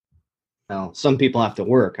Well, some people have to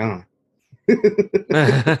work, huh?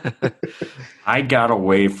 I got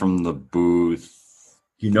away from the booth.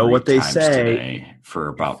 You know what they say today for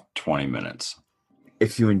about 20 minutes.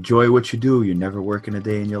 If you enjoy what you do, you never work in a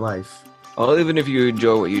day in your life. Well, even if you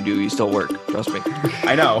enjoy what you do, you still work. Trust me.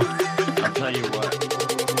 I know. I'll tell you what.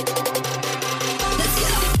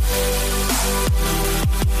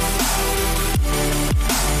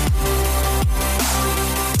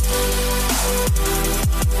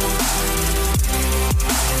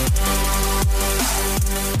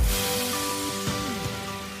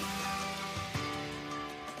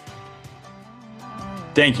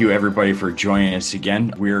 Thank you, everybody, for joining us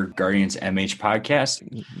again. We're Guardians MH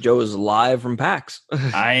Podcast. Joe is live from PAX.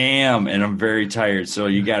 I am, and I'm very tired, so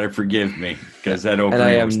you got to forgive me because that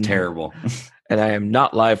opening was terrible. And I am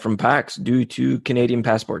not live from PAX due to Canadian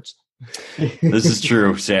passports. This is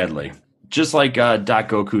true, sadly. Just like Doc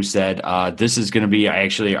Goku said, this is going to be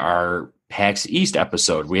actually our PAX East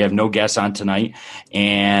episode. We have no guests on tonight,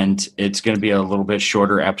 and it's going to be a little bit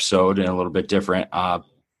shorter episode and a little bit different.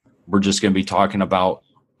 We're just going to be talking about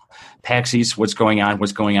PAX East, what's going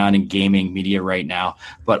on in gaming media right now,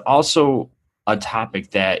 but also a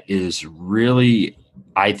topic that is really,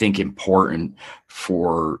 I think, important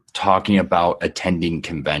for talking about attending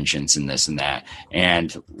conventions and this and that.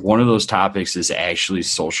 And one of those topics is actually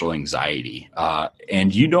social anxiety.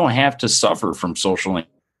 And you don't have to suffer from social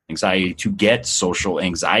anxiety to get social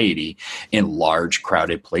anxiety in large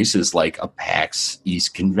crowded places like a PAX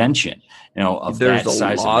East convention. You know, of there's that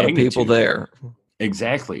size a lot of people there.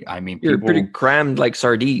 Exactly. I mean, you're pretty crammed like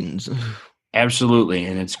sardines. Absolutely.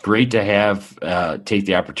 And it's great to have take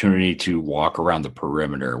the opportunity to walk around the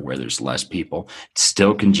perimeter where there's less people. It's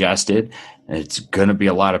still congested. And it's going to be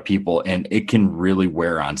a lot of people, and it can really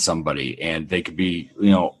wear on somebody, and they could be,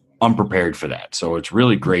 unprepared for that. So it's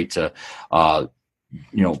really great to,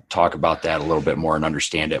 talk about that a little bit more and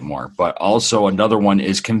understand it more. But also another one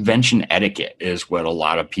is convention etiquette is what a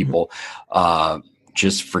lot of people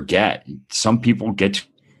just forget. Some people get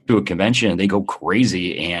to a convention and they go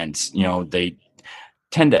crazy, and some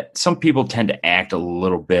people tend to act a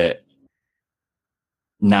little bit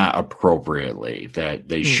not appropriately that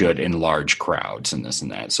they should in large crowds and this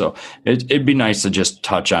and that. So it'd be nice to just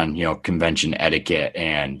touch on, convention etiquette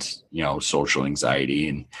and, social anxiety,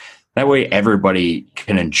 and that way everybody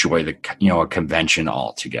can enjoy a convention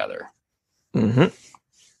all together. Mm-hmm.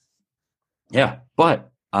 Yeah. But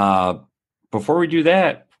before we do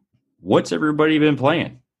that, what's everybody been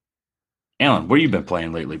playing? Alan, what have you been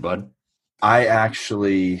playing lately, bud? I'm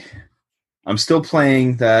still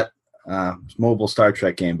playing that mobile Star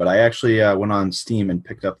Trek game, but I actually went on Steam and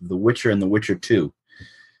picked up The Witcher and The Witcher 2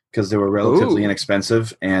 because they were relatively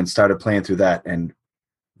inexpensive, and started playing through that. And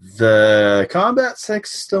the combat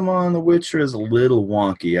system on The Witcher is a little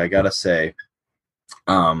wonky, I gotta say.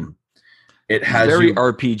 It has very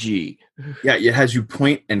RPG. Yeah, it has you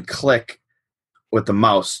point and click with the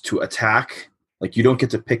mouse to attack. Like, you don't get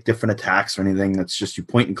to pick different attacks or anything. That's just you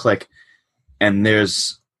point and click, and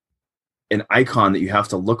there's an icon that you have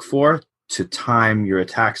to look for to time your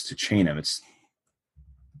attacks to chain them. It's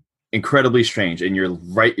incredibly strange. And your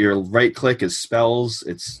right click is spells.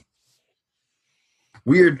 It's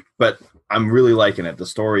weird, but I'm really liking it. The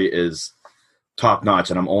story is top notch,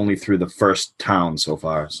 and I'm only through the first town so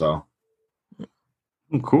far. So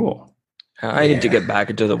cool. I need to get back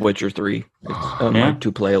into The Witcher 3. It's on my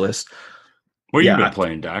 2 playlists. What have you been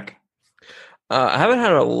playing, Doc? I haven't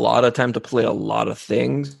had a lot of time to play a lot of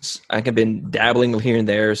things. I've been dabbling here and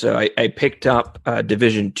there. So I picked up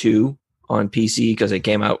Division 2 on PC because it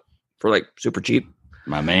came out for like super cheap.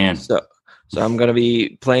 My man. So I'm going to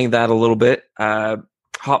be playing that a little bit.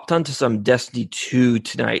 Hopped onto some Destiny 2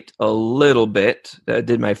 tonight a little bit.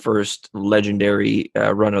 Did my first legendary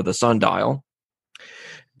run of the Sundial.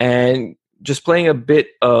 And just playing a bit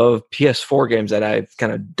of PS4 games that I've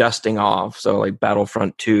kind of dusting off. So like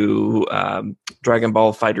Battlefront 2, Dragon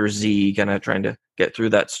Ball Fighter Z, kind of trying to get through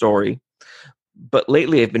that story. But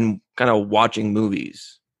lately I've been kind of watching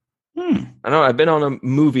movies. I know I've been on a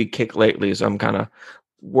movie kick lately, so I'm kind of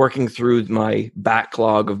working through my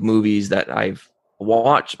backlog of movies that I've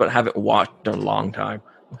watched but haven't watched in a long time.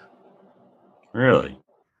 Really?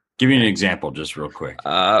 Give me an example just real quick.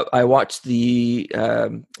 I watched the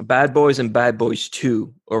Bad Boys and Bad Boys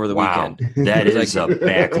 2 over the weekend. That is a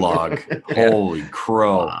backlog. Holy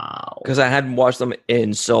crow. Because I hadn't watched them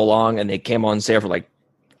in so long, and they came on sale for like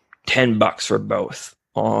 $10 for both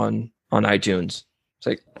on iTunes. It's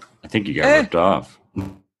like, I think you got ripped off.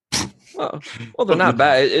 Well, they're not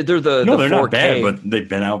bad. They're they're 4K. Not bad, but they've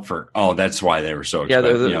been out for. Oh, that's why they were so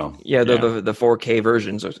expensive. They're the 4K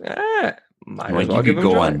versions. Might Like as well you give could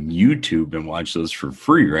them a go try. on YouTube and watch those for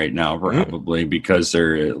free right now, probably because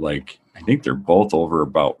they're like, I think they're both over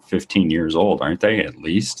about 15 years old, aren't they? At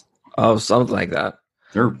least Oh, something like that.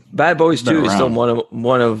 they're Bad Boys been 2 is still around.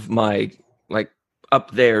 one of my like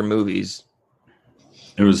up there movies.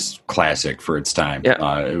 It was classic for its time.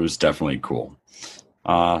 Yeah. It was definitely cool.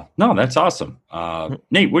 No, that's awesome.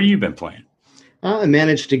 Nate, what have you been playing? I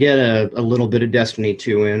managed to get a little bit of Destiny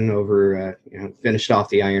 2 in over, finished off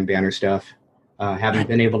the Iron Banner stuff. Haven't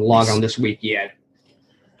been able to log on this week yet.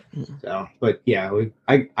 So, but yeah,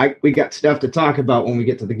 we got stuff to talk about when we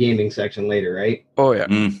get to the gaming section later, right? Oh yeah.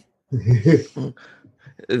 Mm,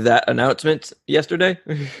 That announcement yesterday.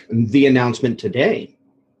 The announcement today.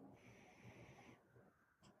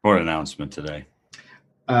 what announcement today?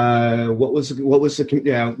 What was the?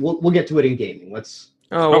 Yeah, we'll get to it in gaming. Let's.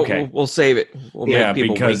 Oh, Okay. we'll save it. We'll make Yeah,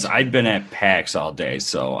 people because wait. I've been at PAX all day,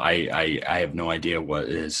 so I have no idea what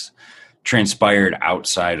is transpired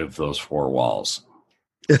outside of those four walls.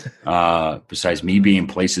 Besides me being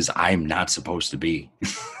places I'm not supposed to be.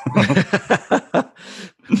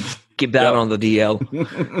 Keep that Yep. on the DL.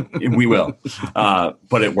 We will.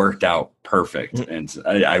 But it worked out perfect. And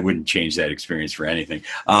I wouldn't change that experience for anything.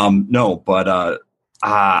 No, but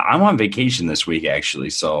I'm on vacation this week, actually.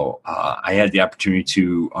 So I had the opportunity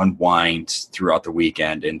to unwind throughout the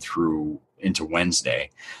weekend and through into Wednesday.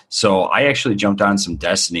 So I actually jumped on some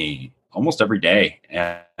Destiny almost every day,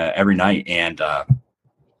 every night. And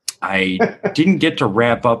I didn't get to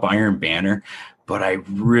wrap up Iron Banner, but I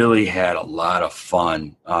really had a lot of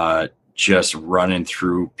fun just running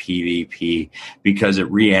through PvP because it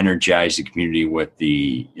re-energized the community with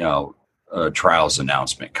the Trials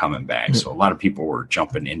announcement coming back. So a lot of people were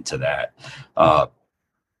jumping into that,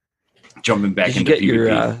 jumping back Did you into get PvP.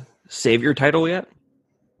 your savior title yet?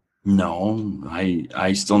 No,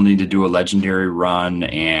 I still need to do a legendary run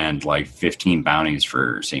and like 15 bounties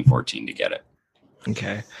for Saint 14 to get it.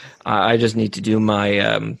 Okay, I just need to do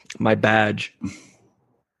my my badge.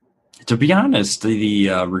 To be honest, the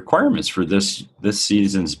requirements for this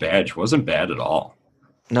season's badge wasn't bad at all.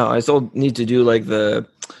 No, I still need to do like the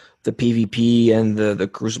PvP and the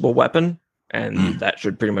crucible weapon, and that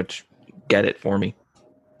should pretty much get it for me.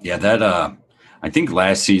 Yeah, that I think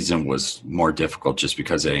last season was more difficult just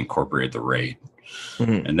because they incorporated the raid,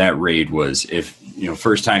 and that raid was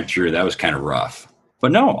first time through, that was kind of rough.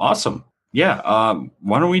 But no, awesome. Yeah,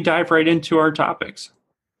 why don't we dive right into our topics?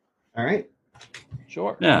 All right.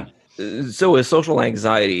 Sure. Yeah. So with social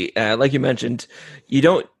anxiety, like you mentioned, you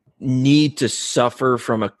don't need to suffer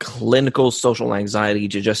from a clinical social anxiety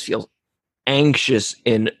to just feel anxious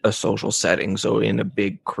in a social setting, so in a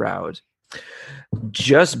big crowd.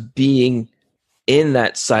 Just being in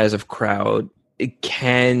that size of crowd, it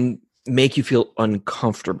can make you feel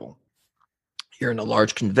uncomfortable. You're in a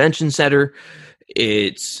large convention center.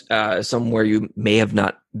 It's somewhere you may have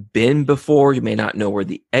not been before. You may not know where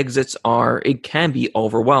the exits are. It can be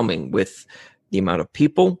overwhelming with the amount of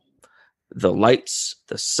people, the lights,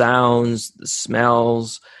 the sounds, the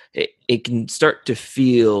smells. It can start to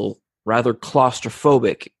feel rather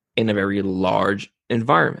claustrophobic in a very large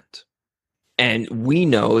environment. And we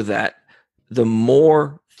know that the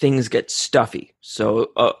more things get stuffy,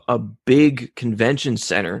 so a big convention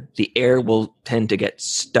center, the air will tend to get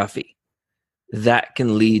stuffy. That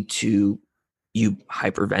can lead to you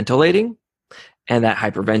hyperventilating, and that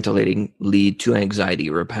hyperventilating lead to anxiety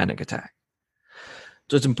or a panic attack.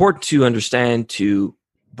 So it's important to understand to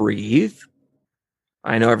breathe.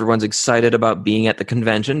 I know everyone's excited about being at the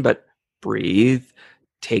convention, but breathe,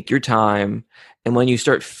 take your time. And when you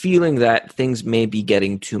start feeling that things may be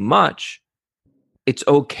getting too much, it's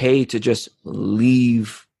okay to just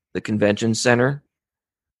leave the convention center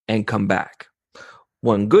and come back.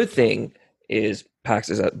 One good thing is PAX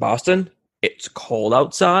is at Boston. It's cold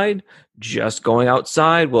outside. Just going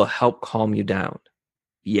outside will help calm you down.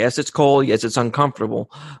 Yes, it's cold. Yes, it's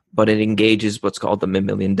uncomfortable, but it engages what's called the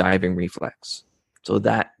mammalian diving reflex. So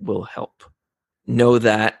that will help. Know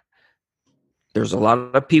that there's a lot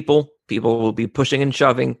of people. People will be pushing and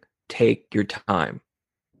shoving. Take your time.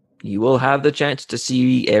 You will have the chance to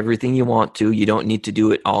see everything you want to. You don't need to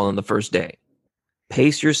do it all on the first day.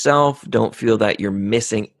 Pace yourself. Don't feel that you're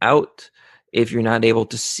missing out if you're not able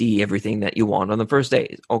to see everything that you want on the first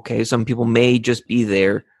day. Okay, some people may just be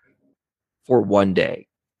there for one day.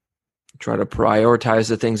 Try to prioritize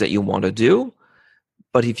the things that you want to do.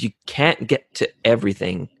 But if you can't get to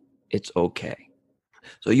everything, it's okay.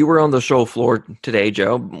 So you were on the show floor today,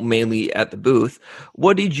 Joe, mainly at the booth.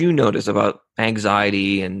 What did you notice about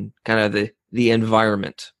anxiety and kind of the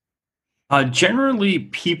environment? Generally,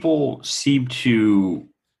 people seem to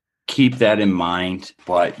keep that in mind,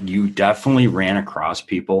 but you definitely ran across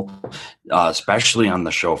people, especially on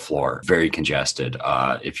the show floor, very congested.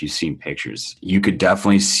 If you've seen pictures, you could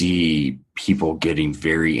definitely see people getting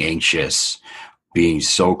very anxious, being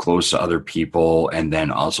so close to other people, and then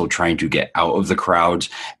also trying to get out of the crowds,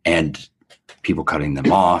 and people cutting them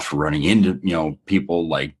off, running into, people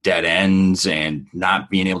like dead ends and not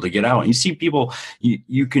being able to get out. And you see people,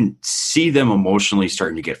 you can see them emotionally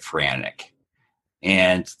starting to get frantic.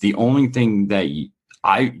 And the only thing that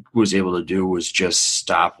I was able to do was just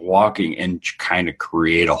stop walking and kind of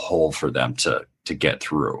create a hole for them to get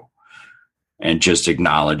through, and just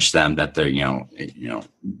acknowledge them that they're,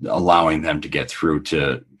 allowing them to get through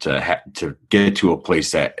to get to a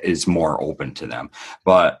place that is more open to them.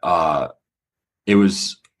 But it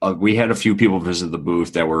was, we had a few people visit the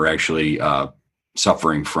booth that were actually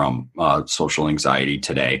suffering from social anxiety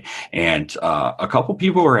today. And a couple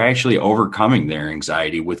people were actually overcoming their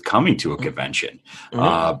anxiety with coming to a convention.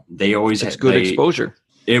 They always had good exposure.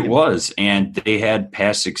 It was, and they had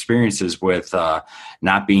past experiences with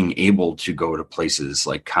not being able to go to places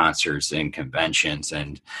like concerts and conventions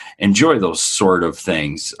and enjoy those sort of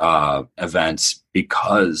things, events,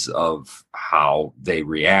 because of how they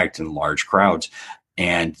react in large crowds.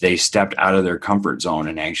 And they stepped out of their comfort zone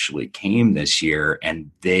and actually came this year,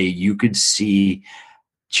 and you could see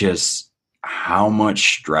just how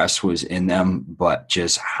much stress was in them, but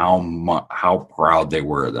just how proud they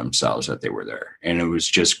were of themselves that they were there. And it was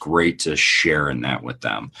just great to share in that with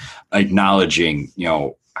them, acknowledging,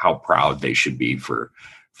 how proud they should be for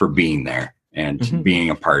being there and being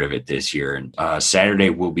a part of it this year. And Saturday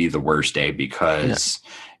will be the worst day because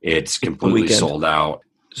it's completely sold out.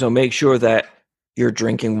 So make sure that you're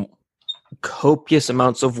drinking copious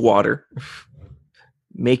amounts of water,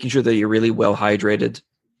 making sure that you're really well hydrated,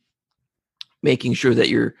 making sure that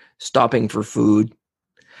you're stopping for food,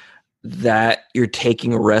 that you're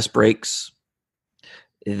taking rest breaks,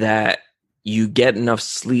 that you get enough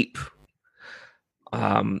sleep.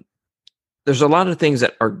 There's a lot of things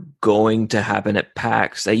that are going to happen at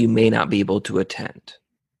PAX that you may not be able to attend.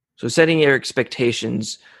 So setting your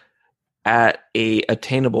expectations at a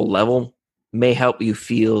attainable level may help you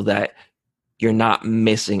feel that you're not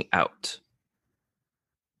missing out.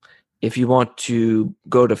 If you want to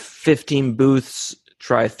go to 15 booths,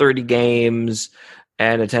 try 30 games,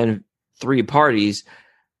 and attend 3 parties,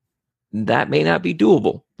 that may not be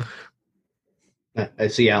doable. I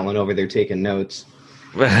see Alan over there taking notes.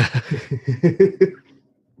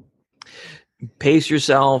 Pace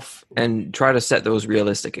yourself and try to set those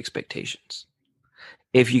realistic expectations.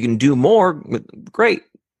 If you can do more, great.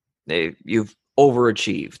 You've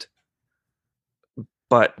overachieved.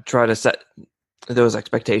 But try to set those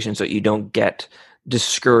expectations so you don't get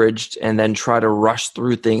discouraged and then try to rush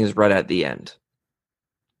through things right at the end.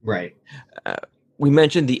 Right. We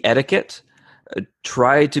mentioned the etiquette.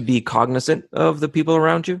 Try to be cognizant of the people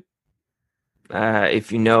around you.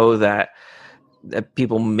 If you know that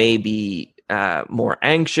people may be more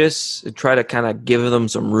anxious, try to kind of give them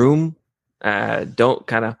some room. Don't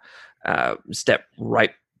kind of step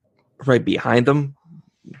right behind them.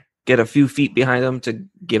 Get a few feet behind them to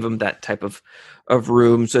give them that type of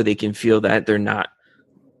room so they can feel that they're not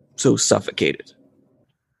so suffocated.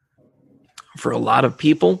 For a lot of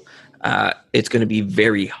people, it's going to be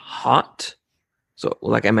very hot. So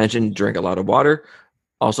like I mentioned, drink a lot of water.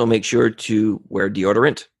 Also make sure to wear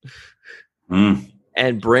deodorant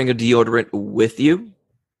and bring a deodorant with you,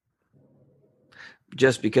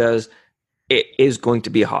 just because it is going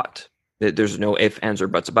to be hot. There's no ifs, ands, or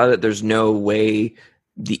buts about it. There's no way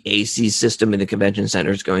the AC system in the convention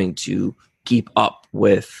center is going to keep up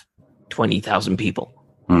with 20,000 people.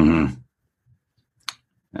 Mm-hmm.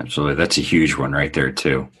 Absolutely. That's a huge one right there,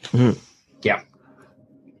 too. Mm-hmm. Yeah.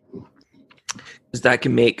 Because that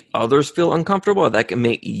can make others feel uncomfortable. That can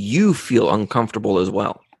make you feel uncomfortable as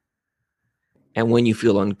well. And when you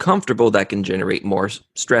feel uncomfortable, that can generate more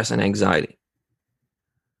stress and anxiety.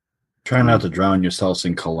 Try not to drown yourselves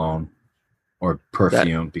in cologne or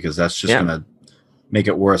perfume, because that's just going to make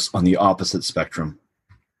it worse on the opposite spectrum.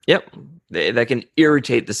 Yep. That can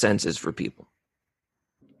irritate the senses for people.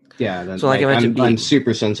 Yeah. So like I mentioned, I'm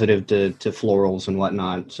super sensitive to florals and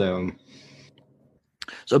whatnot. So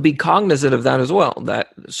be cognizant of that as well, that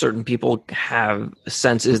certain people have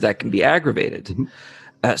senses that can be aggravated.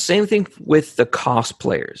 Mm-hmm. Same thing with the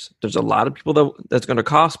cosplayers. There's a lot of people that's going to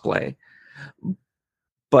cosplay,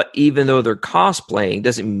 but even though they're cosplaying,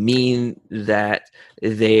 doesn't mean that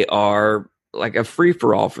they are like a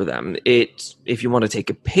free-for-all for them. It's, if you want to take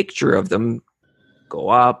a picture of them, go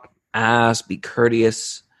up, ask, be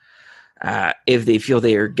courteous. If they feel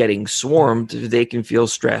they are getting swarmed, they can feel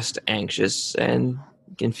stressed, anxious, and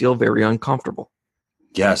can feel very uncomfortable.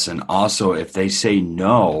 Yes, and also if they say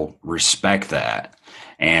no, respect that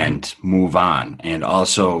and move on, and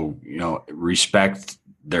also respect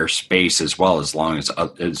their space as well, as long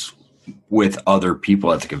as with other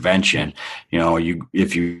people at the convention.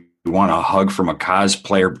 If you want a hug from a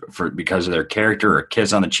cosplayer because of their character or a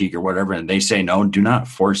kiss on the cheek or whatever, and they say no, do not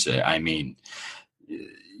force it. I mean,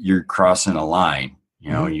 you're crossing a line.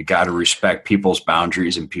 You got to respect people's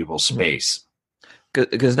boundaries and people's space.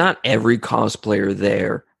 Because not every cosplayer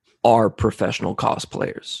there are professional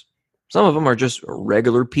cosplayers. Some of them are just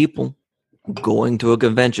regular people going to a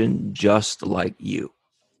convention just like you.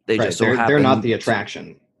 They're not the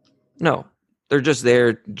attraction. No, they're just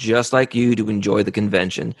there just like you to enjoy the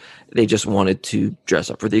convention. They just wanted to dress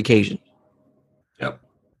up for the occasion. Yep.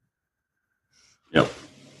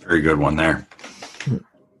 Very good one there.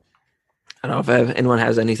 I don't know if anyone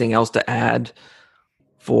has anything else to add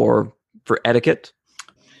for etiquette.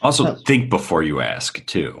 Also, think before you ask,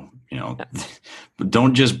 too. But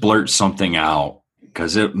don't just blurt something out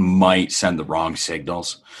because it might send the wrong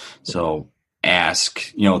signals. So ask,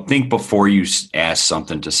 think before you ask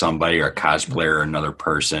something to somebody or a cosplayer or another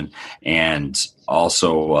person. And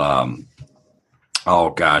also,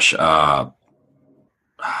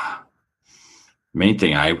 main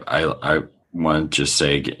thing I want to just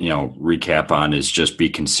say, recap on is just be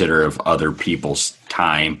considerate of other people's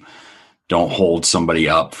time. Don't hold somebody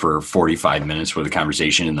up for 45 minutes with a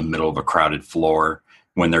conversation in the middle of a crowded floor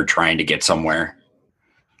when they're trying to get somewhere.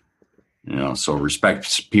 So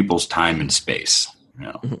respect people's time and space.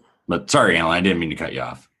 But sorry, Alan, I didn't mean to cut you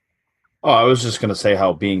off. Oh, I was just going to say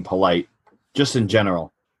how being polite, just in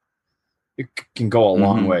general, it can go a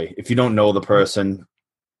long way. If you don't know the person,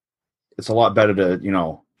 it's a lot better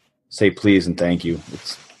to, say please and thank you.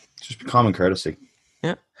 It's just common courtesy.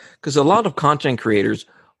 Yeah, because a lot of content creators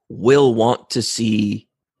will want to see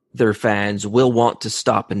their fans, will want to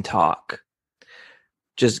stop and talk.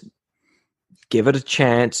 Just give it a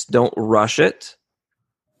chance. Don't rush it.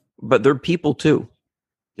 But they're people too.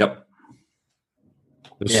 Yep.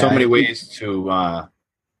 There's so many ways to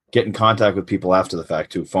get in contact with people after the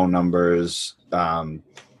fact too. Phone numbers,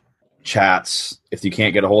 chats. If you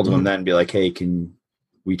can't get a hold of them, then be like, hey, can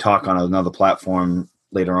we talk on another platform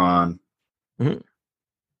later on? Mm-hmm.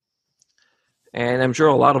 And I'm sure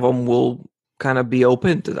a lot of them will kind of be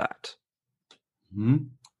open to that. Mm-hmm.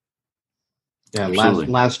 Yeah,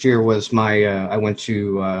 last year was my I went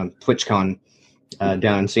to TwitchCon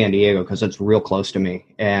down in San Diego because it's real close to me,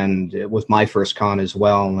 and it was my first con as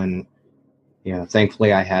well. And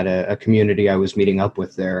thankfully I had a community I was meeting up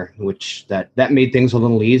with there, which that made things a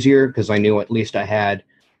little easier because I knew at least I had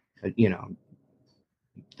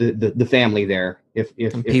the family there if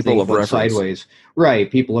people of reference. Sideways, right?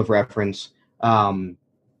 People of reference. And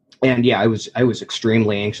I was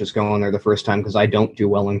extremely anxious going there the first time because I don't do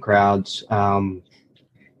well in crowds. I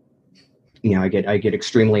get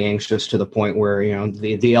extremely anxious to the point where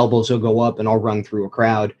the elbows will go up and I'll run through a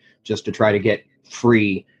crowd just to try to get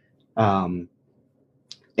free. And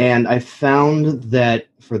I found that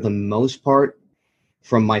for the most part,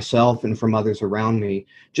 from myself and from others around me,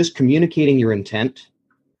 just communicating your intent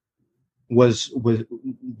was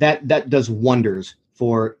that does wonders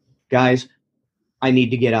for guys. I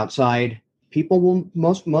need to get outside. People will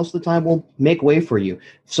most of the time will make way for you.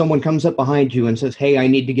 If someone comes up behind you and says, "Hey, I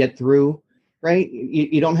need to get through," right?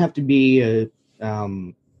 You don't have to be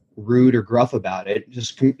rude or gruff about it.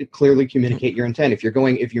 Just clearly communicate your intent. If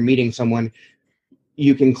you're meeting someone,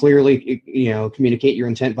 you can clearly communicate your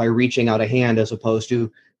intent by reaching out a hand as opposed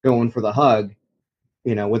to going for the hug.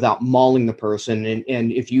 Without mauling the person.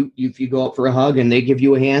 And if you go up for a hug and they give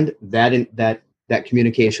you a hand, that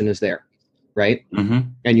communication is there. Right. Mm-hmm.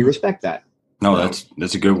 And you respect that. No,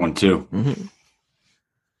 that's a good one too. Mm-hmm.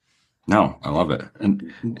 No, I love it.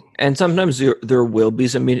 And sometimes there will be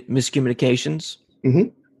some miscommunications. Mm-hmm.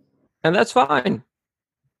 And that's fine.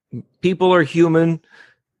 People are human.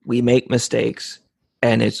 We make mistakes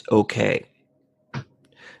and it's okay.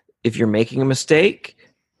 If you're making a mistake,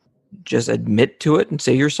 just admit to it and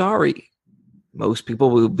say you're sorry. Most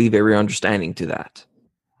people will be very understanding to that.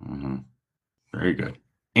 Mm-hmm. Very good.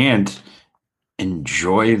 And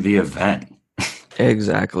enjoy the event.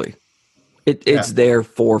 Exactly. It's there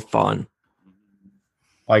for fun.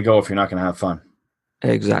 Why go if you're not going to have fun?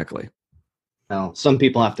 Exactly. Well, some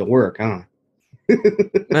people have to work, huh?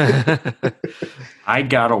 I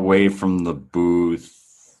got away from the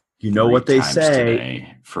booth. You know what they say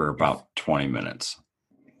today for about 20 minutes.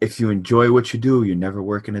 If you enjoy what you do, you're never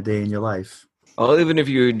working a day in your life. Well, even if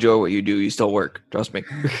you enjoy what you do, you still work. Trust me.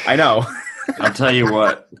 I know. I'll tell you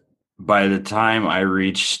what, by the time I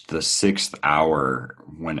reached the 6th hour,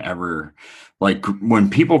 when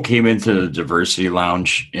people came into the diversity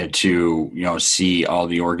lounge to, see all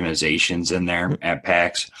the organizations in there at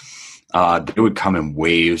PAX, they would come in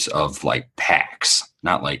waves of like packs,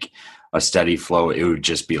 not like a steady flow. It would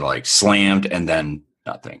just be like slammed and then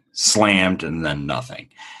nothing, slammed and then nothing.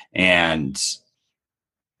 And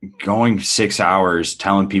going 6 hours,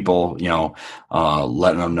 telling people,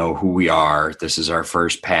 letting them know who we are. This is our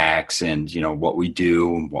first PAX and, what we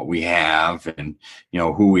do and what we have and,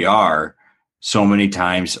 who we are. So many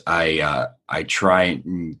times I try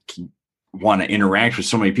and want to interact with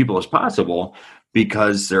so many people as possible,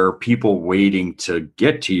 because there are people waiting to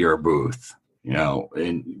get to your booth,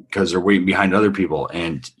 and because they're waiting behind other people,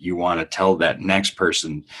 and you want to tell that next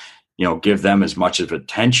person, give them as much of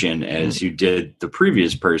attention as you did the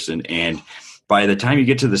previous person. And by the time you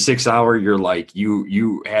get to the 6th hour, you're like,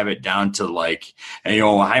 you have it down to like,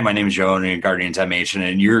 hi, my name is Joe and Guardians MH,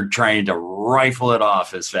 and you're trying to rifle it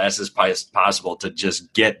off as fast as possible to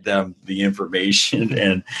just get them the information.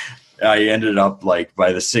 And I ended up like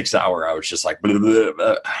by the 6th hour, I was just like, blah, blah,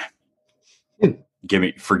 blah.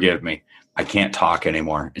 Forgive me. I can't talk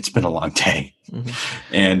anymore. It's been a long day.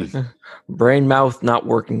 And brain mouth not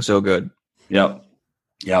working so good. Yep.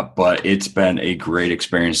 But it's been a great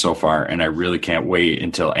experience so far. And I really can't wait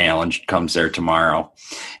until Alan comes there tomorrow.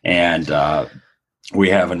 And we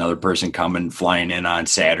have another person flying in on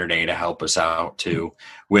Saturday to help us out too,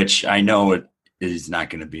 which I know it is not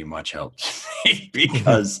going to be much help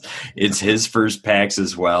because it's his first PAX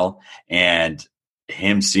as well. And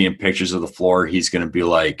him seeing pictures of the floor, he's going to be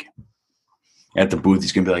like, at the booth,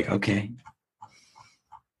 he's going to be like, okay,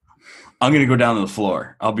 I'm going to go down to the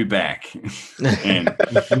floor. I'll be back. and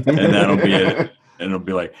that'll be it. And it'll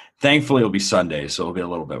be like, thankfully it'll be Sunday, so it'll be a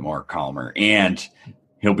little bit more calmer. And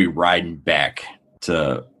he'll be riding back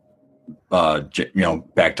to,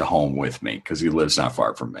 back to home with me, because he lives not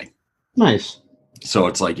far from me. Nice. So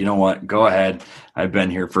it's like, you know what? Go ahead. I've been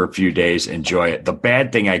here for a few days. Enjoy it. The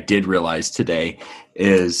bad thing I did realize today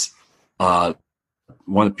is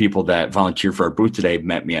one of the people that volunteered for our booth today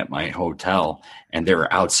met me at my hotel, and they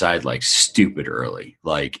were outside like stupid early.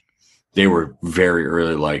 Like they were very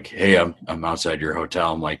early. Like, hey, I'm outside your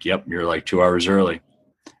hotel. I'm like, yep, you're like 2 hours early.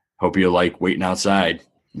 Hope you like waiting outside.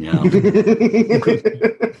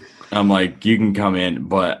 I'm like, you can come in,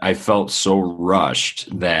 but I felt so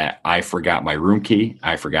rushed that I forgot my room key.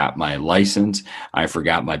 I forgot my license. I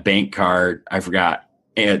forgot my bank card. I forgot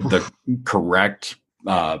the correct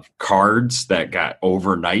cards that got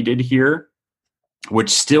overnighted here, which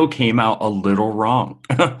still came out a little wrong,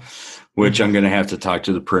 which I'm going to have to talk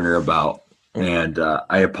to the printer about. And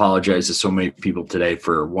I apologize to so many people today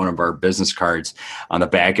for one of our business cards. On the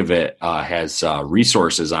back of it has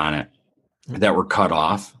resources on it that were cut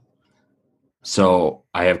off. So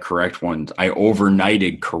I have correct ones. I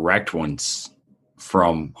overnighted correct ones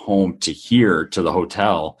from home to here to the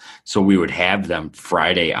hotel, so we would have them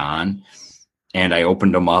Friday on. And I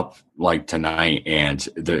opened them up like tonight, and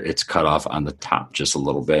it's cut off on the top just a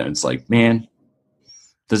little bit. And it's like, man,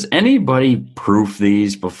 does anybody proof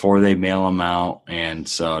these before they mail them out? And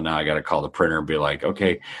so now I got to call the printer and be like,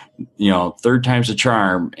 okay, third time's a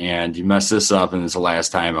charm, and you mess this up, and it's the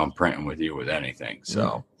last time I'm printing with you with anything.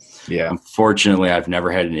 So yeah, unfortunately, I've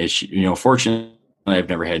never had an issue. Fortunately, I've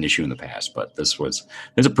never had an issue in the past, but it's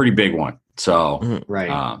a pretty big one. So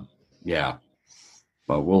right, yeah.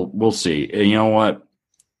 But we'll see. And you know what?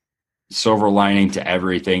 Silver lining to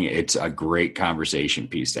everything. It's a great conversation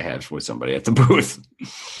piece to have with somebody at the booth.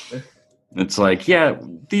 It's like, yeah,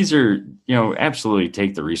 these are, absolutely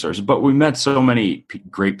take the resources. But we met so many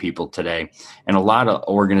great people today, and a lot of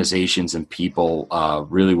organizations and people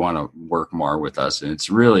really want to work more with us. And it's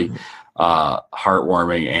really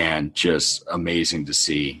heartwarming and just amazing to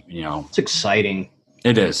see, It's exciting.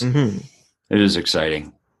 It is. Mm-hmm. It is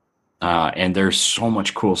exciting. And there's so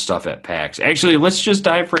much cool stuff at PAX. Actually, let's just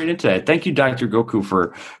dive right into that. Thank you, Dr. Goku,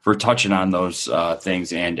 for touching on those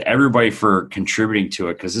things, and everybody for contributing to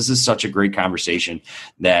it, because this is such a great conversation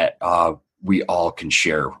that we all can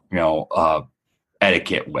share,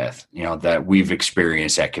 etiquette with, that we've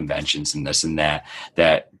experienced at conventions and this and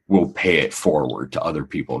that will pay it forward to other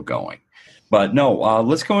people going. But no,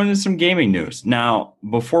 let's go into some gaming news. Now,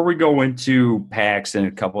 before we go into PAX and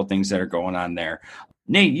a couple of things that are going on there,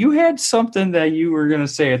 Nate, you had something that you were going to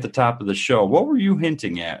say at the top of the show. What were you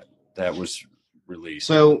hinting at that was released?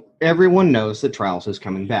 So everyone knows that Trials is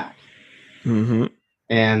coming back. Mm-hmm.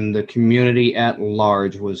 And the community at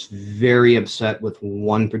large was very upset with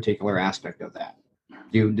one particular aspect of that.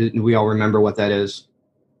 Do we all remember what that is?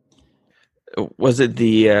 Was it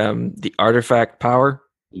the artifact power?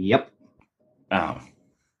 Yep. Oh,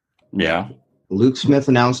 yeah. Luke Smith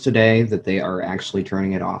announced today that they are actually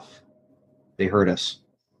turning it off. They heard us,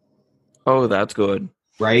 Oh, that's good.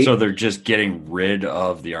 right? So they're just getting rid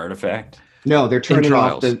of the artifact. No, they're turning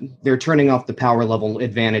off trials. the power level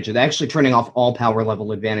advantage. They're actually turning off all power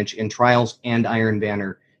level advantage in Trials and Iron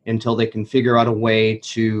Banner until they can figure out a way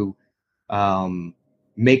to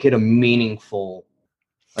make it a meaningful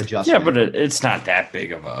adjustment. Yeah, but it's not that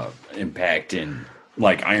big of a impact in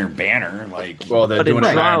like Iron Banner. Like, Well, they're But in doing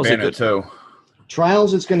it in Iron Trials, it Banner could- too.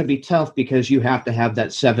 Trials, it's going to be tough because you have to have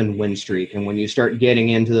that 7 win streak, and when you start getting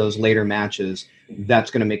into those later matches,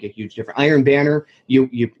 that's going to make a huge difference. Iron Banner, you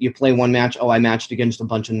play one match. Oh, I matched against a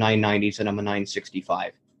bunch of 990s, and I'm a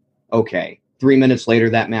 965. Okay, 3 minutes later,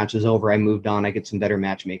 that match is over. I moved on. I get some better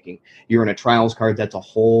matchmaking. You're in a Trials card. That's a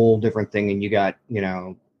whole different thing, and you got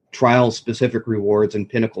Trials specific rewards and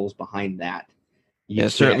pinnacles behind that. You Yeah,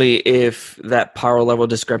 can't- certainly if that power level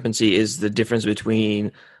discrepancy is the difference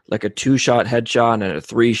between like a 2-shot headshot and a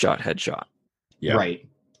 3-shot headshot. Yeah. Right.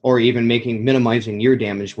 Or even minimizing your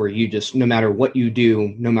damage where you just, no matter what you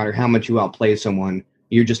do, no matter how much you outplay someone,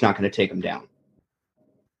 you're just not going to take them down.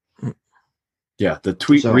 Yeah, the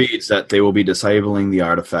tweet So- reads that they will be disabling the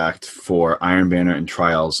artifact for Iron Banner and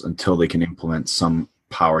Trials until they can implement some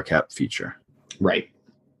power cap feature. Right.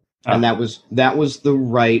 And that was the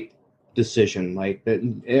right decision. Like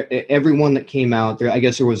everyone that came out there, I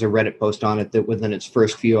guess there was a Reddit post on it that within its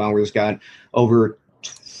first few hours got over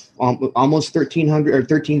almost 1,300 or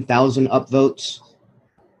 13,000 upvotes.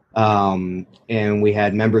 And we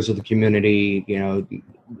had members of the community,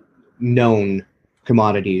 known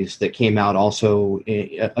commodities that came out also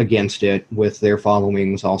against it with their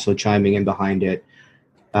followings, also chiming in behind it.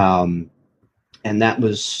 And that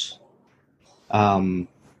was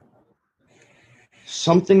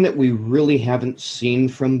something that we really haven't seen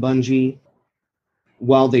from Bungie.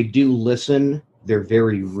 While they do listen, they're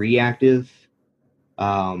very reactive.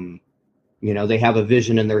 They have a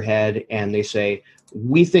vision in their head and they say,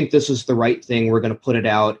 we think this is the right thing. We're going to put it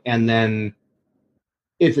out. And then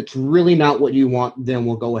if it's really not what you want, then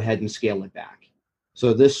we'll go ahead and scale it back.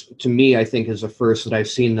 So this, to me, I think is the first that I've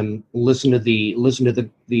seen them listen to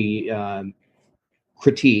the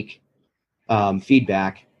critique,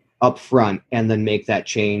 feedback up front, and then make that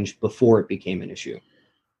change before it became an issue.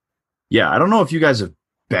 Yeah, I don't know if you guys have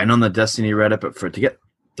been on the Destiny Reddit, but to get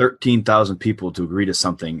 13,000 people to agree to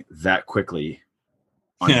something that quickly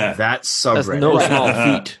on that That's subreddit. no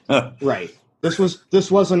small feat. Right.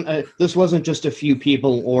 This wasn't just a few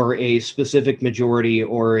people or a specific majority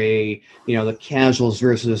or the casuals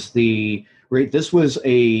versus the right. This was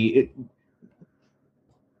the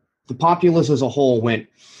populace as a whole went,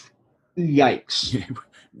 yikes.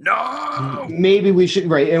 No! Maybe we should,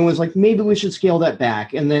 right. And it was like, maybe we should scale that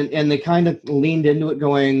back. And they kind of leaned into it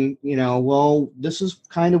going, well, this is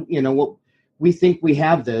kind of, what we think we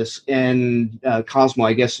have this. And Cosmo,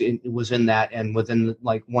 I guess it was in that. And within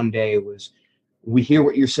like one day it was, we hear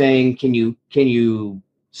what you're saying. Can you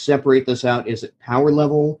separate this out? Is it power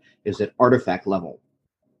level? Is it artifact level?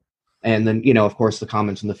 And then, of course, the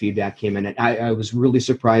comments and the feedback came in. And I was really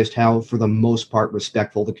surprised how, for the most part,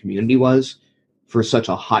 respectful the community was for such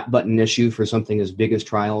a hot button issue for something as big as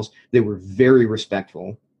Trials. They were very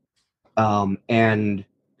respectful and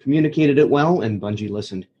communicated it well, and Bungie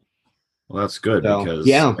listened. Well, that's good So, because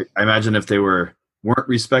yeah. I imagine if they weren't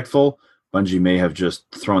respectful, Bungie may have just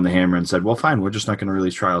thrown the hammer and said, well, fine, we're just not going to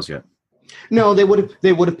release Trials yet. No, they would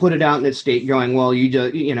have put it out in its state going, well, you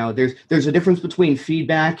just, there's a difference between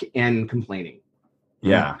feedback and complaining.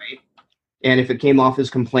 Yeah. Right? And if it came off as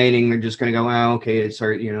complaining, they're just going to go, oh, okay, it's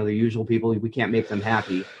our, the usual people. We can't make them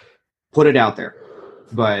happy. Put it out there.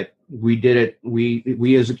 But we did it.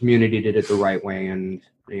 We as a community did it the right way. And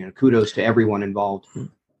kudos to everyone involved.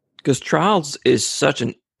 Because Trials is such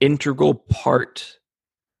an integral part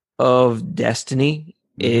of Destiny.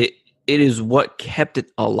 It is what kept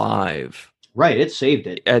it alive. Right. It saved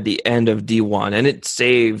it. At the end of D1, and it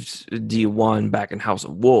saved D1 back in House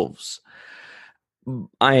of Wolves.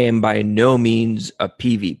 I am by no means a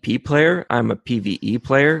PvP player. I'm a PvE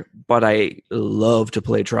player, but I love to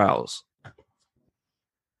play Trials.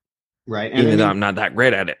 Right. Even though I'm not that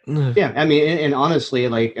great at it. Yeah. I mean, and honestly,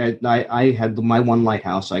 like I had my one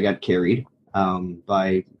lighthouse. I got carried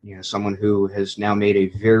by someone who has now made a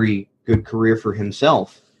very good career for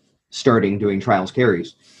himself, starting doing Trials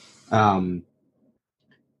carries.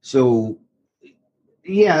 So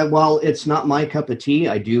yeah, while it's not my cup of tea,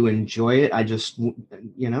 I do enjoy it. I just,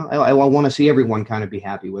 I want to see everyone kind of be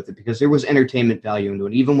happy with it because there was entertainment value into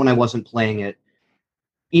it. Even when I wasn't playing it,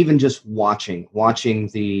 even just watching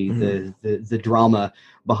the drama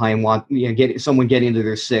behind someone getting to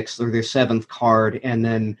their 6th or their 7th card, and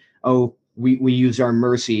then we used our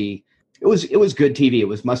mercy. It was good TV. It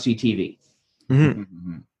was must see TV.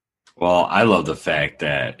 Mm-hmm. Well, I love the fact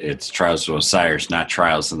that it's Trials of Osiris, not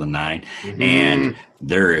Trials of the Nine, and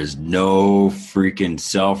there is no freaking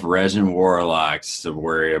self-resin warlocks to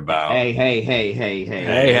worry about. Hey!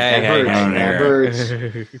 That hurts.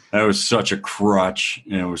 That was such a crutch,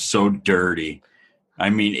 and it was so dirty. I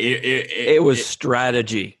mean, it was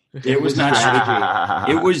strategy. It was not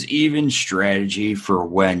strategy. It was even strategy for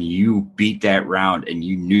when you beat that round and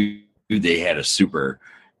you knew they had a super,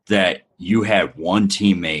 that you had one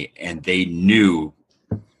teammate and they knew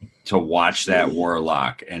to watch that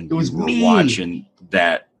warlock, and it was you were me. watching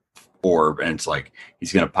that orb, and it's like,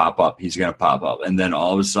 he's going to pop up. And then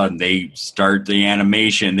all of a sudden they start the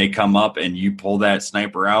animation. They come up and you pull that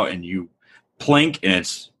sniper out and you plink, and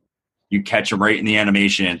you catch him right in the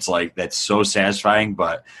animation. It's like, that's so satisfying,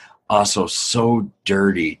 but also so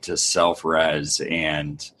dirty to self-res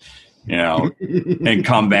and, and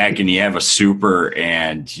come back and you have a super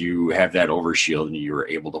and you have that overshield and you were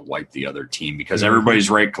able to wipe the other team because everybody's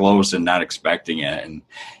right close and not expecting it. And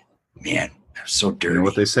man, it was so dirty. You know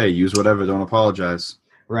what they say, use whatever, don't apologize.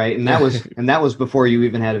 Right. And that was before you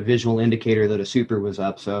even had a visual indicator that a super was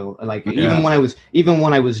up. So like even when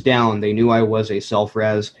I was down, they knew I was a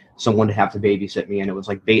self-res, someone to have to babysit me, and it was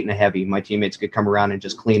like bait and a heavy. My teammates could come around and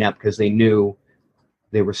just clean up because they knew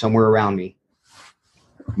they were somewhere around me.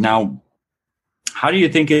 Now, how do you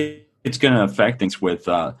think it's going to affect things with,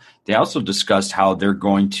 they also discussed how they're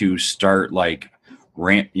going to start like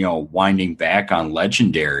winding back on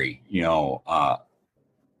legendary,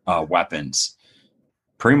 weapons,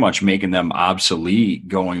 pretty much making them obsolete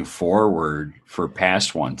going forward for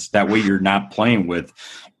past ones. That way you're not playing with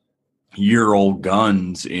year-old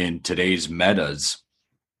guns in today's metas.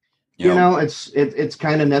 It's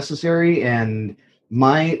kind of necessary, and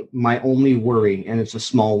my only worry, and it's a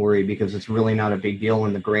small worry because it's really not a big deal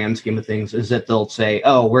in the grand scheme of things, is that they'll say,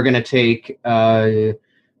 oh, we're going to take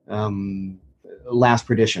Last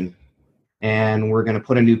Perdition and we're going to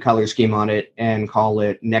put a new color scheme on it and call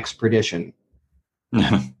it Next Perdition.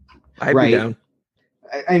 I'd be down.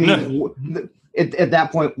 I mean, at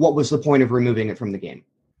that point, what was the point of removing it from the game?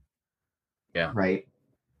 Yeah. Right.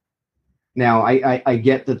 Now, I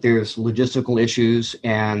get that there's logistical issues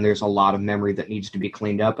and there's a lot of memory that needs to be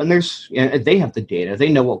cleaned up. And they have the data. They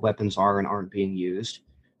know what weapons are and aren't being used.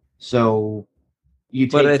 So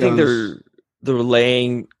I think they're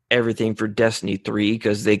laying everything for Destiny 3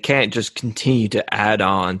 because they can't just continue to add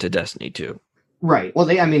on to Destiny 2. Right. Well,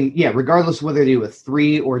 regardless of whether they do a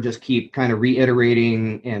 3 or just keep kind of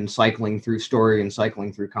reiterating and cycling through story and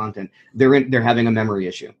cycling through content, they're having a memory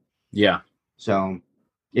issue. Yeah. So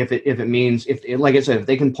if it means, like I said, if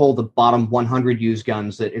they can pull the bottom 100 used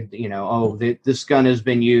guns that, this gun has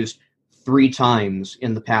been used 3 times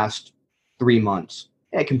in the past 3 months,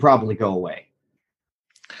 it can probably go away.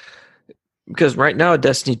 Because right now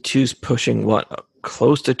Destiny 2's pushing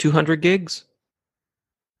close to 200 gigs?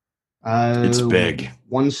 It's big.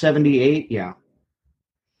 178, yeah.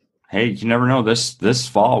 Hey, you never know. This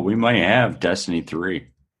fall we might have Destiny 3.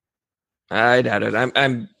 I doubt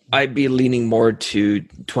it. I'd be leaning more to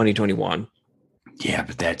 2021. Yeah,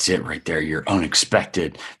 but that's it right there. You're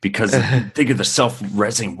unexpected because think of the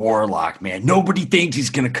self-resing warlock, man. Nobody thinks he's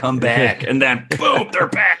going to come back, and then boom, they're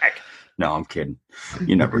back. No, I'm kidding.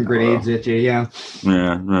 You never know. Grenades at you, yeah.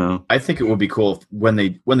 Yeah, no. I think it would be cool when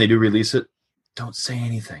they do release it. Don't say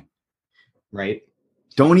anything. Right.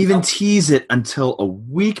 Don't even tease it until a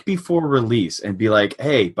week before release and be like,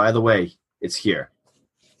 "Hey, by the way, it's here."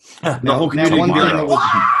 One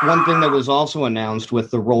thing that was also announced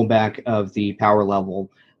with the rollback of the power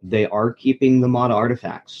level, they are keeping the mod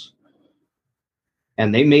artifacts.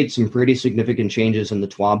 And they made some pretty significant changes in the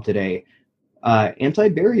TWAB today.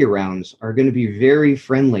 Anti-barrier rounds are going to be very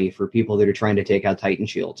friendly for people that are trying to take out Titan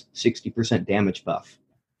shields. 60% damage buff.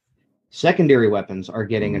 Secondary weapons are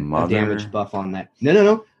getting a damage buff on that.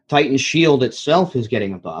 No. Titan shield itself is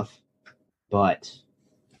getting a buff, but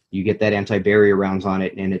you get that anti-barrier rounds on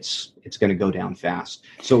it, and it's going to go down fast.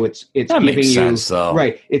 So it's that giving makes sense, though.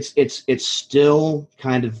 Right. It's still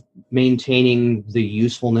kind of maintaining the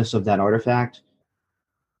usefulness of that artifact.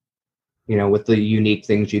 With the unique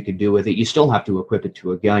things you could do with it, you still have to equip it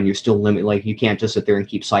to a gun. You're still limited. You can't just sit there and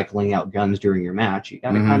keep cycling out guns during your match. You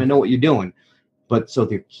got to kind of know what you're doing. But so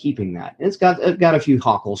they're keeping that. It's got a few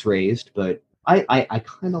hockles raised, but I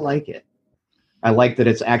kind of like it. I like that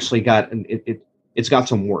it's actually got it's got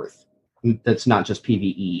some worth. That's not just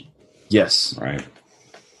PvE. Yes. Right.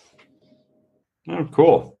 Oh,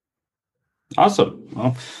 cool. Awesome.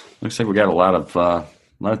 Well, looks like we got a lot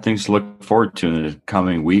of things to look forward to in the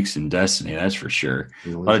coming weeks in Destiny. That's for sure. A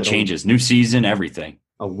lot of changes, new season, everything.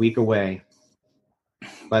 A week away.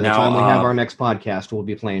 By the Now, time we have our next podcast, we'll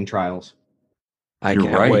be playing Trials. I You're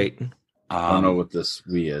can't right. wait. I don't know what this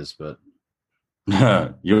Wii is, but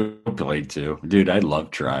you'll play too, dude. I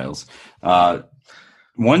love Trials.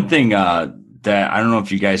 One thing that I don't know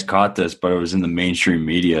if you guys caught this, but it was in the mainstream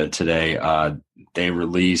media today. They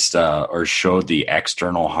released or showed the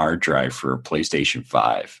external hard drive for PlayStation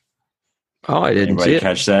 5. Oh, I didn't Anybody see it.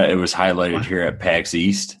 catch that? It was highlighted here at PAX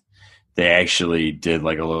East. They actually did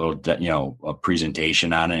like a little, a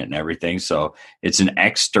presentation on it and everything. So it's an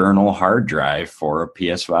external hard drive for a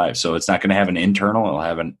PS5. So it's not going to have an internal; it'll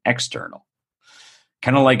have an external.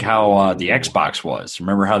 Kind of like how the Xbox was.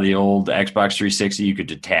 Remember how the old Xbox 360 you could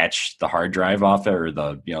detach the hard drive off it, or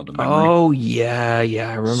the memory? Oh yeah,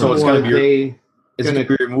 I remember. So it's Or gonna be. Is it gonna-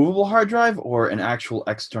 going to be a removable hard drive or an actual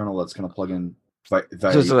external that's going to plug in? So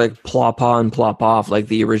it's like plop on, plop off, like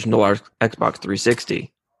the original Xbox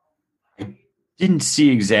 360. Didn't see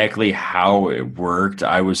exactly how it worked.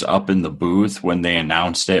 I was up in the booth when they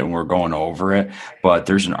announced it and we're going over it, but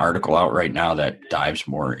there's an article out right now that dives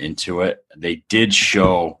more into it. They did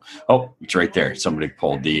show, it's right there. Somebody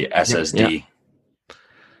pulled the SSD.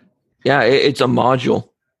 Yeah, it's a module.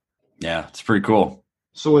 Yeah, it's pretty cool.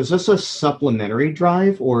 So is this a supplementary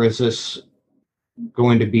drive, or is this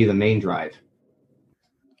going to be the main drive?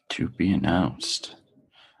 To be announced.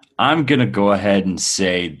 I'm going to go ahead and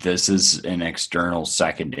say this is an external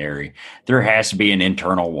secondary. There has to be an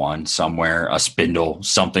internal one somewhere, a spindle,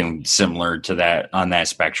 something similar to that on that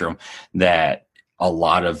spectrum that a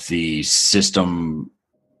lot of the system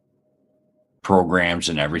programs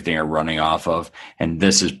and everything are running off of. And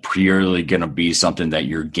this is purely going to be something that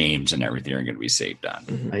your games and everything are going to be saved on.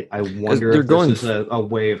 Mm-hmm. I wonder if this is a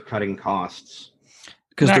way of cutting costs.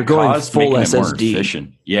 Because Not they're going cost, full making it more SSD.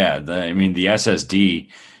 efficient. Yeah, the SSD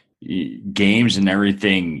games and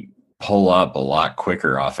everything pull up a lot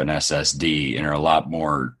quicker off an SSD and are a lot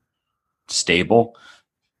more stable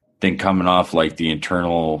than coming off like the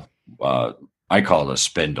internal. I call it a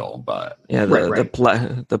spindle, but Yeah, the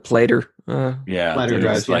plater. Platter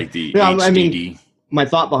drives, it's like the Yeah, HDD. I mean, my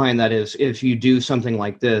thought behind that is if you do something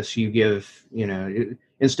like this, you give,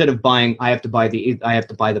 instead of buying, I have to buy the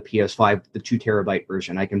PS5, the 2 terabyte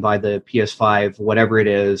version. I can buy the PS5, whatever it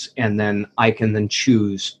is, and then I can then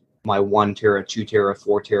choose my 1 tera, 2 tera,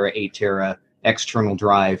 4 tera, 8 tera external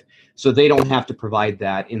drive. So they don't have to provide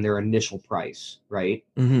that in their initial price, right?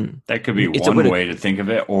 Mm-hmm. That could be It's a one way way to think of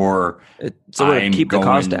it, or It's a way to I'm keep the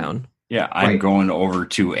cost going- down. yeah, I'm Right. going over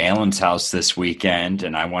to Alan's house this weekend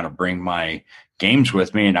and I want to bring my games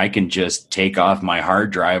with me and I can just take off my hard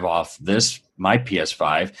drive off my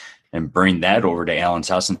PS5 and bring that over to Alan's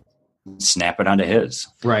house and snap it onto his.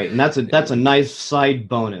 Right, and that's a nice side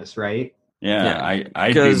bonus, right? Yeah,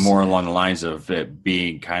 I'd be 'cause- more along the lines of it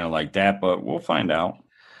being kind of like that, but we'll find out.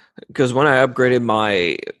 Because when I upgraded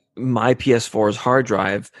my PS4's hard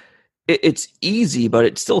drive, it's easy, but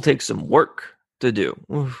it still takes some work to do.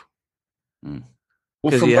 Oof. Well,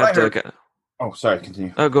 Because from you what I have heard, to oh, sorry,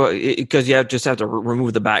 continue. because you just have to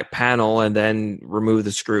remove the back panel and then remove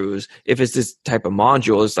the screws. If it's this type of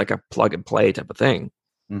module, it's like a plug and play type of thing.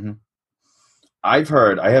 Mm-hmm.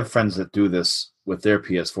 I have friends that do this with their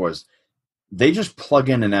PS4s. They just plug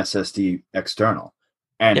in an SSD external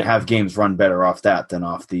and Yeah. have games run better off that than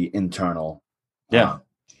off the internal. Yeah.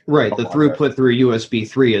 Right, the Oh, throughput through USB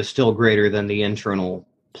 3 is still greater than the internal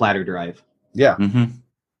platter drive. Yeah. Mm-hmm.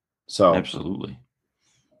 So Absolutely.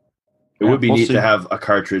 it would be we'll neat see. to have a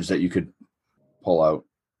cartridge that you could pull out.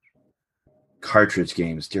 Cartridge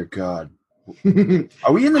games, dear God.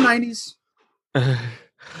 Are we in the 90s?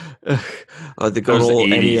 The That good was the old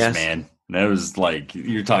 80s, NES. man. That was like,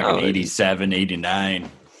 you're talking Oh, 87, 89.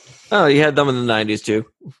 Oh, you had them in the 90s too.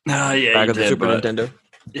 Oh, yeah, Back you at the did, Super but- Nintendo.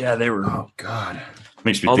 Yeah, they were. Oh, God.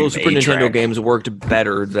 Makes me All think those of Super Nintendo A-Track. games worked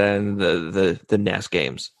better than the NES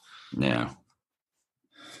games. Yeah.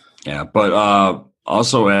 Yeah, but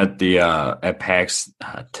also at the at PAX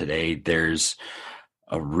today, there's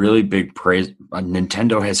a really big praise.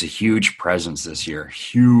 Nintendo has a huge presence this year.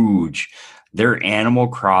 Huge. Their Animal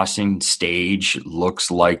Crossing stage looks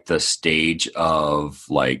like the stage of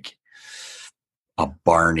like a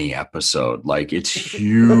Barney episode. Like it's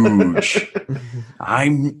huge.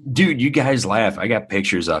 Dude, you guys laugh. I got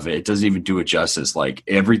pictures of it. It doesn't even do it justice. Like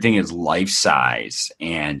everything is life size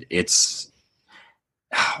and it's,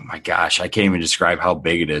 oh my gosh, I can't even describe how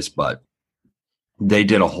big it is, but they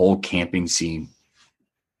did a whole camping scene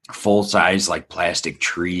full size like plastic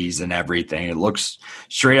trees and everything. It looks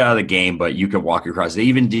straight out of the game, but you could walk across. They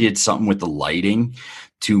even did something with the lighting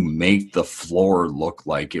to make the floor look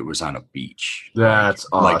like it was on a beach. That's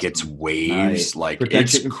like awesome. it's waves, like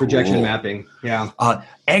projection, it's projection cool. mapping. Yeah.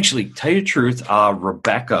 Actually, tell you the truth,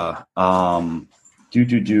 Rebecca, I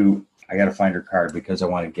got to find her card because I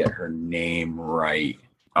want to get her name right.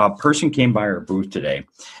 A person came by our booth today,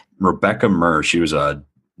 Rebecca Murr. She was a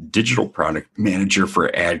digital product manager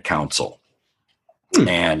for Ad Council.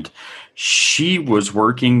 And she was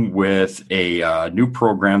working with a new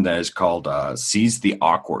program that is called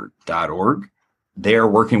seizetheawkward.org. They are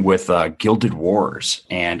working with Gilded Wars,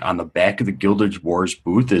 and on the back of the Gilded Wars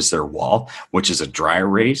booth is their wall, which is a dry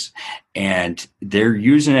erase, and they're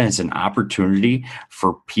using it as an opportunity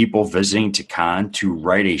for people visiting to con to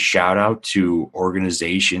write a shout out to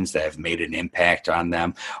organizations that have made an impact on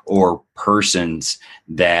them or persons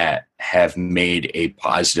that have made a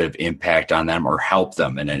positive impact on them or help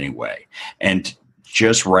them in any way. And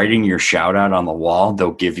just writing your shout out on the wall,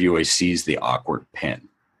 they'll give you a Seize the Awkward pin.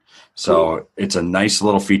 So it's a nice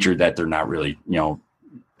little feature that they're not really,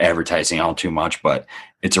 advertising out too much, but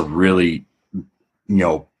it's a really,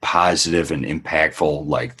 positive and impactful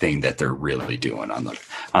like thing that they're really doing on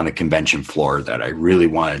the convention floor that I really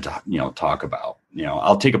wanted to, talk about.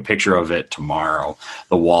 I'll take a picture of it tomorrow,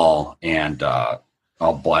 the wall, and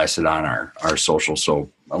I'll blast it on our social. So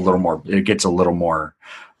it gets a little more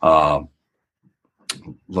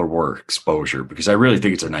exposure because I really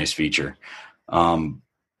think it's a nice feature.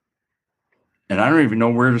 And I don't even know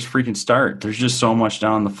where to freaking start. There's just so much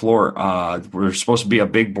down on the floor. We're supposed to be a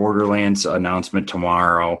big Borderlands announcement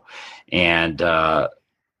tomorrow and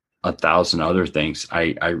 1,000 other things.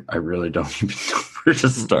 I really don't even know where to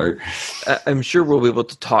start. I'm sure we'll be able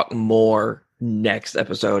to talk more next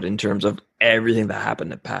episode in terms of everything that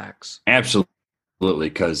happened at PAX. Absolutely,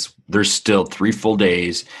 because there's still 3 full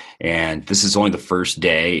days, and this is only the first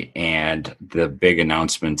day, and the big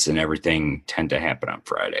announcements and everything tend to happen on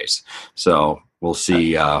Fridays. So we'll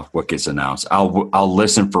see what gets announced. I'll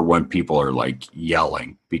listen for when people are like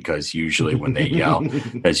yelling, because usually when they yell,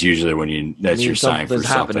 that's usually when that's your sign for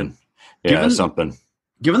something. Yeah, something.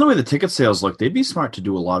 Given the way the ticket sales look, they'd be smart to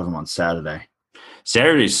do a lot of them on Saturday.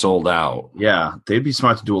 Saturday's sold out. Yeah, they'd be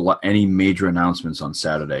smart to do any major announcements on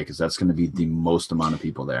Saturday because that's going to be the most amount of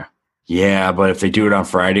people there. Yeah, but if they do it on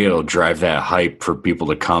Friday, it'll drive that hype for people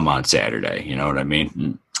to come on Saturday. You know what I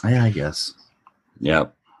mean? Yeah, I guess.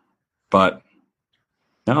 Yep. But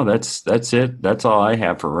no, that's it. That's all I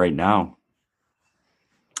have for right now.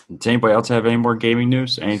 Does anybody else have any more gaming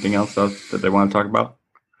news? Anything else that they want to talk about?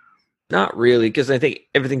 Not really, because I think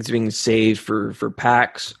everything's being saved for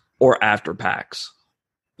PAX or after PAX.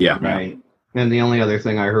 Yeah. Right. And the only other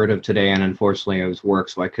thing I heard of today, and unfortunately I was work,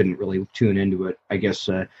 so I couldn't really tune into it. I guess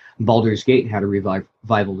Baldur's Gate had a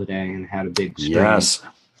revival today and had a big stream. Yes.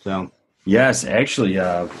 So. Yes, actually.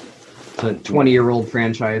 It's a 20-year-old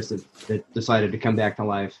franchise that decided to come back to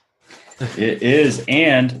life. It is,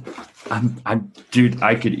 and dude,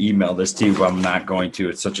 I could email this to you, but I'm not going to.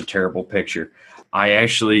 It's such a terrible picture. I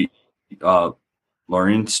actually,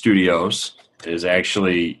 Lorien Studios is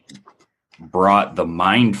actually brought the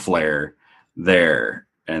Mind Flare there,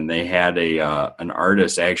 and they had an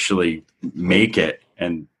artist actually make it,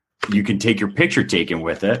 and you can take your picture taken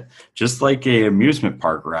with it, just like a amusement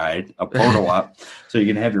park ride, a photo op. So you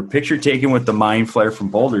can have your picture taken with the Mind Flare from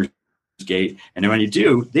Baldur's Gate, and then when you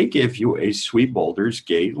do, they give you a sweet Baldur's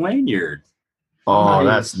Gate lanyard. Oh,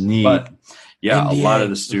 that's neat. But yeah, NBA. a lot of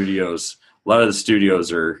the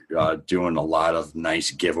studios are doing a lot of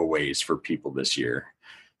nice giveaways for people this year.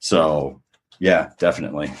 So yeah,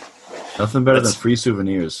 definitely. Nothing better than free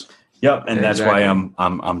souvenirs. Yep, and that's Exactly. why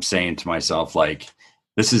I'm saying to myself, like,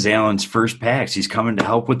 this is Alan's first PAX. He's coming to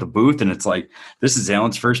help with the booth, and it's like, this is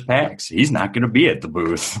Alan's first PAX. He's not going to be at the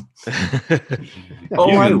booth. He's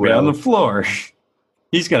going to be on the floor.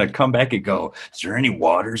 He's going to come back and go, is there any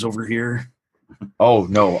waters over here? Oh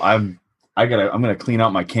no, I'm gonna clean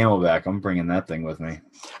out my Camelback. I'm bringing that thing with me.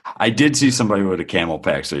 I did see somebody with a camel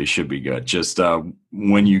pack, so you should be good. Just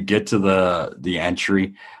when you get to the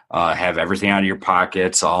entry, have everything out of your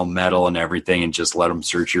pockets, all metal and everything, and just let them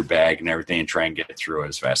search your bag and everything and try and get through it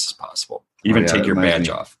as fast as possible. Even take that your reminds badge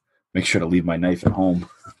me. off. Make sure to leave my knife at home.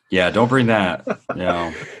 Yeah, don't bring that.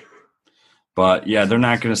 But yeah, they're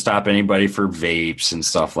not going to stop anybody for vapes and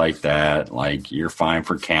stuff like that. Like, you're fine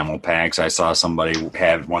for camel packs. I saw somebody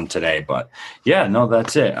have one today, but yeah, no,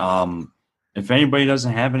 that's it. If anybody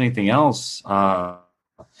doesn't have anything else, I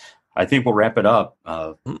think we'll wrap it up.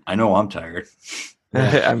 I know I'm tired.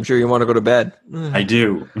 I'm sure you want to go to bed. I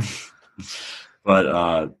do.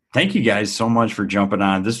 But thank you guys so much for jumping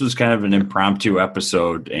on. This was kind of an impromptu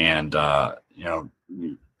episode, and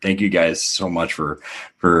thank you guys so much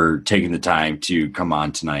for taking the time to come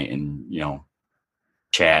on tonight and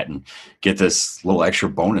chat and get this little extra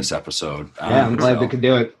bonus episode. Yeah, I'm glad we could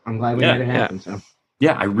do it. I'm glad we made it happen. So.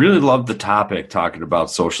 Yeah, I really love the topic, talking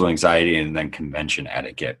about social anxiety and then convention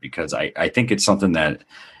etiquette, because I think it's something that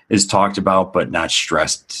is talked about but not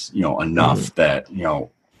stressed, enough that,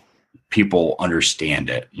 people understand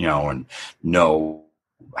it, and know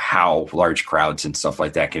how large crowds and stuff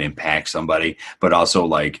like that can impact somebody, but also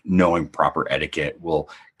like knowing proper etiquette will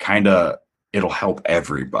it'll help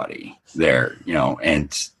everybody there,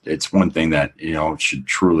 and it's one thing that, should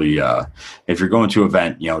truly, if you're going to an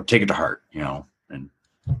event, take it to heart, and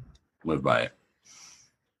live by it.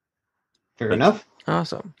 Fair enough.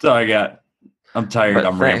 Awesome. So I got. I'm tired.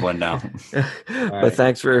 I'm rambling now. But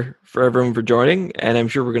thanks for everyone for joining, and I'm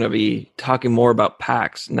sure we're going to be talking more about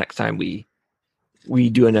PAX next time we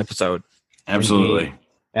do an episode. Absolutely. Indeed.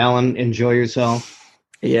 Alan, enjoy yourself.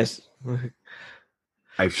 Yes.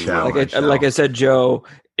 I shall. Like I said, Joe,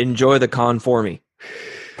 enjoy the con for me.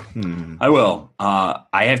 I will. I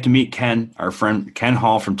have to meet Ken, our friend Ken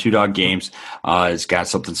Hall from Two Dog Games. Has got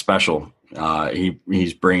something special.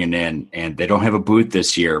 He's bringing in, and they don't have a booth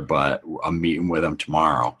this year, but I'm meeting with him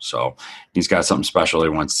tomorrow. So he's got something special he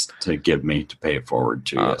wants to give me to pay it forward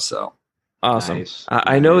to you. So awesome. Nice.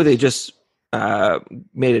 I know they just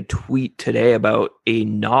made a tweet today about a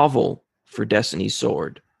novel for Destiny's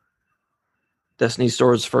Sword. Destiny's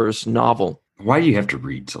Sword's first novel. Why do you have to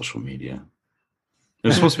read social media? It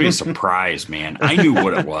was supposed to be a surprise, man. I knew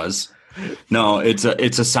what it was. No, it's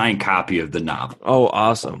a signed copy of the novel. Oh,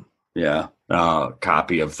 awesome. Yeah,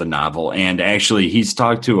 copy of the novel. And actually, he's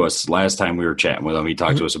talked to us last time we were chatting with him. He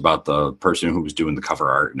talked to us about the person who was doing the cover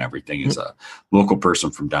art and everything is a local person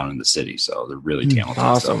from down in the city. So they're really talented.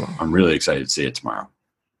 Awesome. So I'm really excited to see it tomorrow.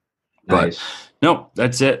 Nice. But no,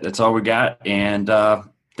 that's it. That's all we got. And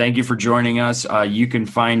thank you for joining us. You can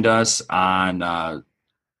find us on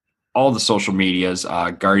all the social medias,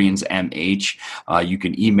 Guardians MH. You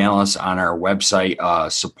can email us on our website,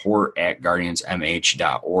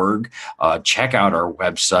 support@guardiansmh.org. Check out our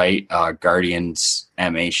website,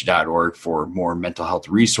 guardiansmh.org, for more mental health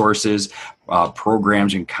resources,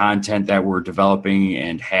 programs and content that we're developing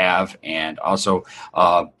and also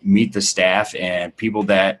meet the staff and people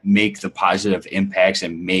that make the positive impacts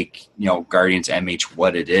and make Guardians MH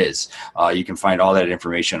what it is. You can find all that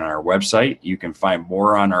information on our website. You can find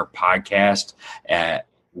more on our podcast at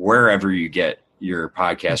wherever you get your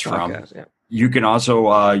podcast from. Yeah. You can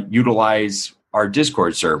also utilize our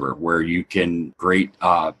Discord server, where you can create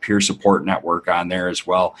peer support network on there as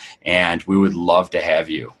well. And we would love to have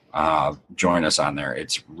you join us on there.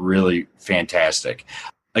 It's really fantastic.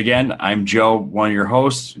 Again, I'm Joe, one of your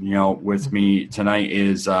hosts. With me tonight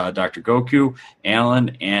is Dr. Goku,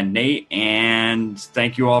 Alan, and Nate. And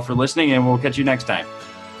thank you all for listening, and we'll catch you next time.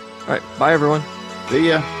 All right. Bye, everyone. See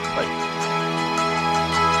ya. Bye.